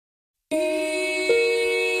TunaBeats.com.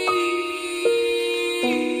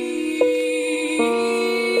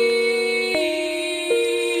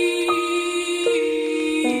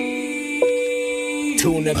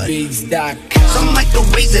 Some like the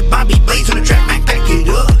ways that Bobby plays on the track, back it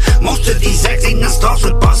up. Most of these acts ain't not stars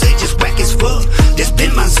with bars, they just whack as fuck. This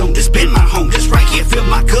been my zone, this been my home, this right here fill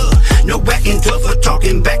my cup. No whacking tough or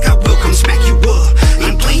talking back, I will come smack you up.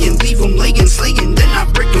 I'm playing, leave them laying, slaying, then I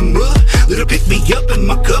break them up. Little pick me up in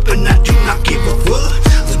my cup and I do not give a fuck.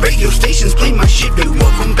 The radio stations play my shit, two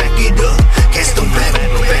of them back it up. Cast them back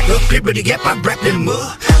up, paper the gap, I wrap them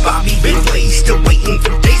up. Bobby been blazed, still waiting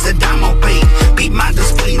for days that I'm all paid. Beat my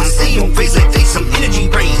display and stay on face like they some energy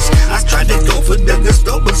rays. I tried to go for the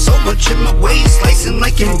gusto, but so much in my way. Slicing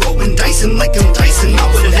like I'm rolling, dicing like I'm Tyson. All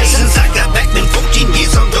with the day since I got back, been 14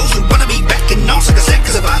 years on those who wanna be back and all. Like I said,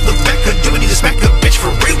 cause if I look back, I do need to smack a bitch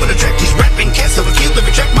for real with a track. These rapping cats over kill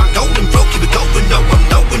every track, my golden flow keep it going. No, I'm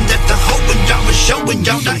knowing that the whole and y'all was showing,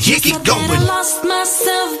 y'all not here, keep going. I lost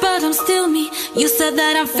myself, but I'm still me. You said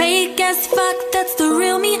that I'm fake as fuck, that's the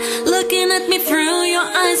real me. Looking at me through your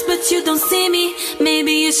eyes, but you don't see me.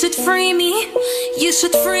 Maybe you should free me, you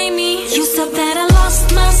should free me. You said that I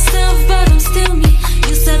lost myself, but I'm still me.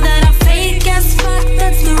 You said that I'm fake as fuck,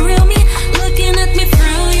 that's the real me. Looking at me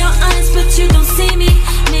through your eyes, but you don't see me.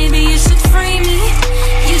 Maybe you should free me,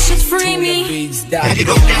 you should free me. Had to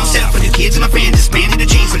go down south for the kids and my friends, expanding the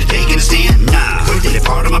chains for the taking a stand. Nah, couldn't did it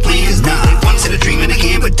part of my plans. Nah, one set of dreaming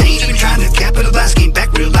again, but they ain't even trying to capitalize. Came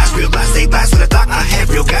back realize they lies. What I thought I had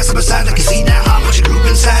real guys on my side. I can see now how much it grew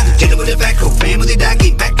inside. Dealing with the back, whole family died.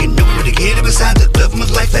 Came back and knowing what to get up inside. The love of my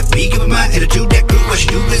life, left me giving my attitude that grew. What she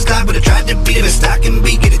do is die, but I tried to beat it and stock and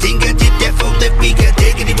beat. Get a thing I did that for left me. Got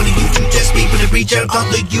take it, one of you to just me. But I reach out, all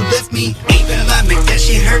that you left me. Ain't gonna lie, make that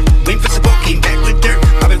shit hurt. Waiting for support, came back with dirt.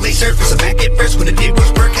 Probably lay surface, I'm back at first. What I did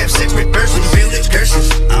was work, have separate verses. Feel its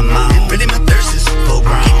curses. I'm on, and really my thirst is full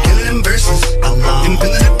ground. Keep killing them verses, alone. And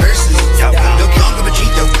feeling the verses. No longer a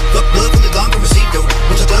cheat though. Fuck love, really longer a seat though.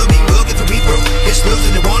 Once a club, ain't well, get for repro. It's slows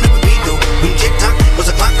and they want it with me though. When TikTok was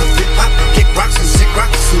a clock of hip hop, kick rocks and sick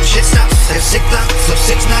rocks. Soon shit stops, have sick blocks, so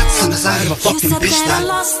 6 knots on the side of a fucking bitch. You said that I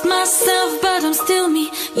lost myself, but I'm still me.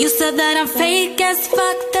 You said that I'm fake as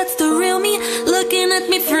fuck, that's the real me. Looking at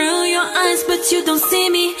me through your eyes, but you don't see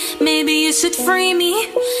me. Maybe you should free me,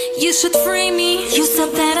 you should free me. You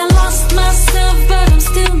said that I lost myself, but I'm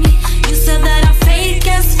still me. You said that I'm fake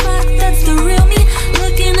as fuck, that's the real me.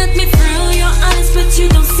 Looking at me through your eyes, but you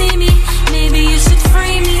don't see me. Maybe you should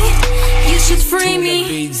free me, you should free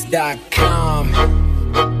me. TunaBeats.com.